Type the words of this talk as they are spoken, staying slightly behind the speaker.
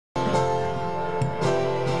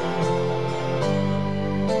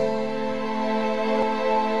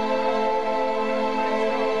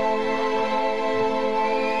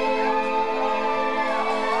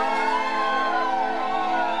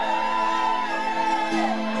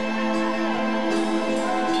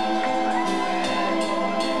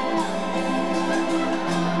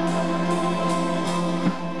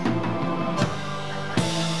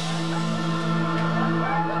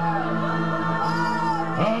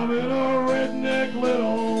I'm in a redneck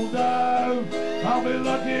little dive. I'll be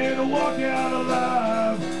lucky to walk out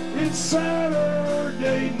alive. It's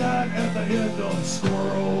Saturday night at the end of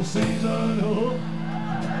squirrel season.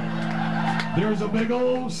 There's a big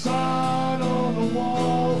old sign on the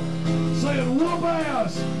wall saying, whoop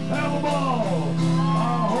ass, have a ball.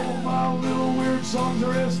 I hope my little weird songs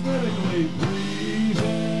are aesthetically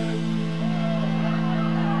pleasing.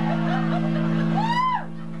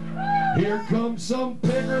 Here comes some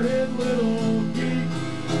peckerhead little geek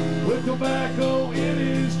with tobacco in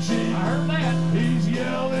his cheek. I heard that. He's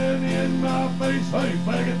yelling in my face, hey,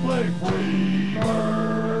 faggot, play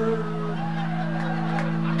Freebird.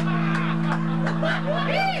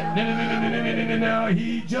 Now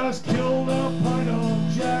he just killed a pint of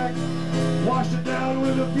Jack, washed it down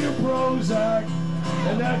with a few Prozac,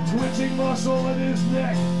 and that twitching muscle in his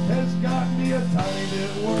neck has got me a tiny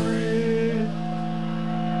bit worried.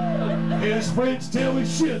 His friends tell me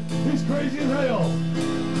shit, he's crazy as hell.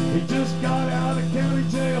 He just got out of county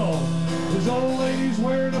jail. His old lady's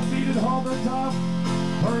wearing a beaded halter top.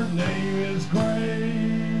 Her name is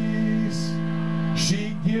Grace.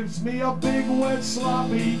 She gives me a big wet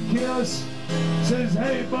sloppy kiss. Says,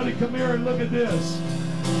 hey buddy, come here and look at this.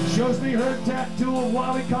 Shows me her tattoo of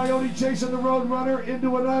Wile E. Coyote chasing the Roadrunner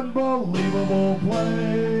into an unbelievable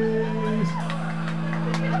place.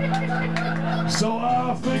 So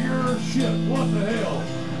I figure, shit, what the hell?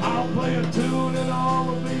 I'll play a tune and all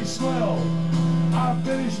will be swell. I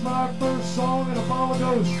finish my first song and a bomb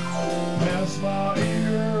goes past my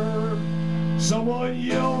ear. Someone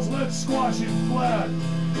yells, let's squash him flat.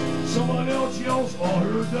 Someone else yells, oh,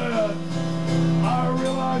 her dad. I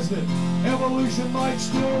realize that evolution might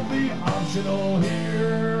still be optional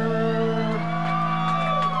here.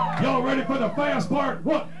 Y'all ready for the fast part?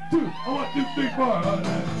 1, 2, 1, 2, 3, 4.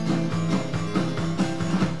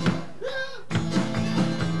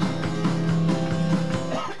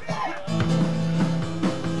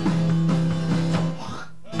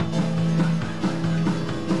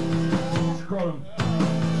 Scrotum.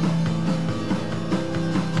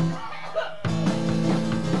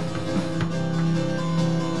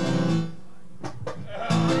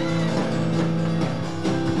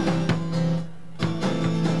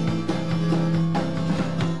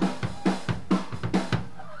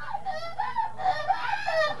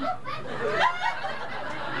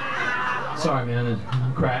 Sorry, man.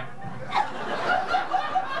 Crack.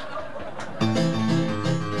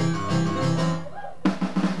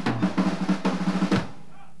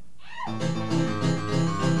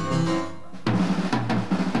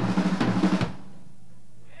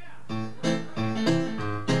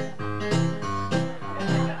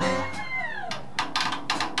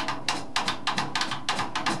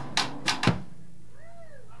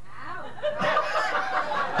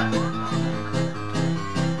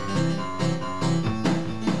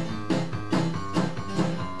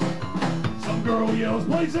 Girl yells,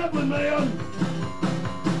 play Zeppelin, man!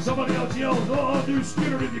 Somebody else yells, oh, do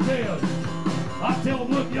Skinner if you can. I tell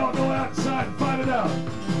them, look, y'all go outside and find it out.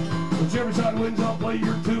 Whichever side wins, I'll play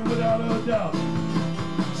your tune without a doubt.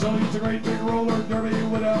 So it's a great big roller derby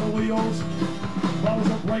without wheels. Bottles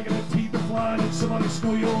are breaking and teeth are flying and somebody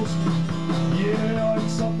squeals. Yeah, and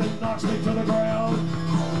something knocks me to the ground.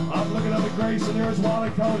 I'm looking up at Grace and there's Wile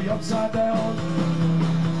E. Coyote upside down.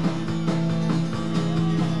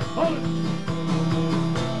 Hold it!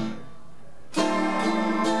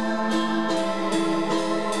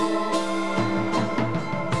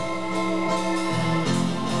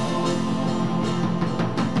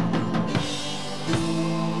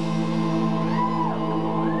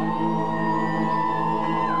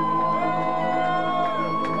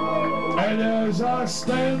 And as I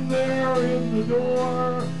stand there in the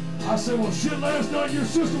door, I said, well, shit, last night your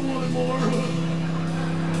sister wanted more.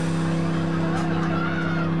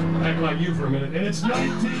 Act like you for a minute. And it's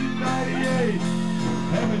 1998.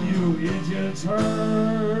 Haven't you idiots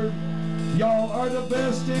heard? Y'all are the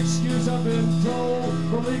best excuse I've been told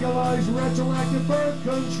for legalized retroactive birth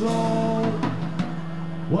control.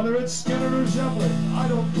 Whether it's Skinner or Zeppelin, I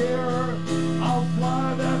don't care. I'll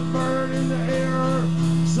fly that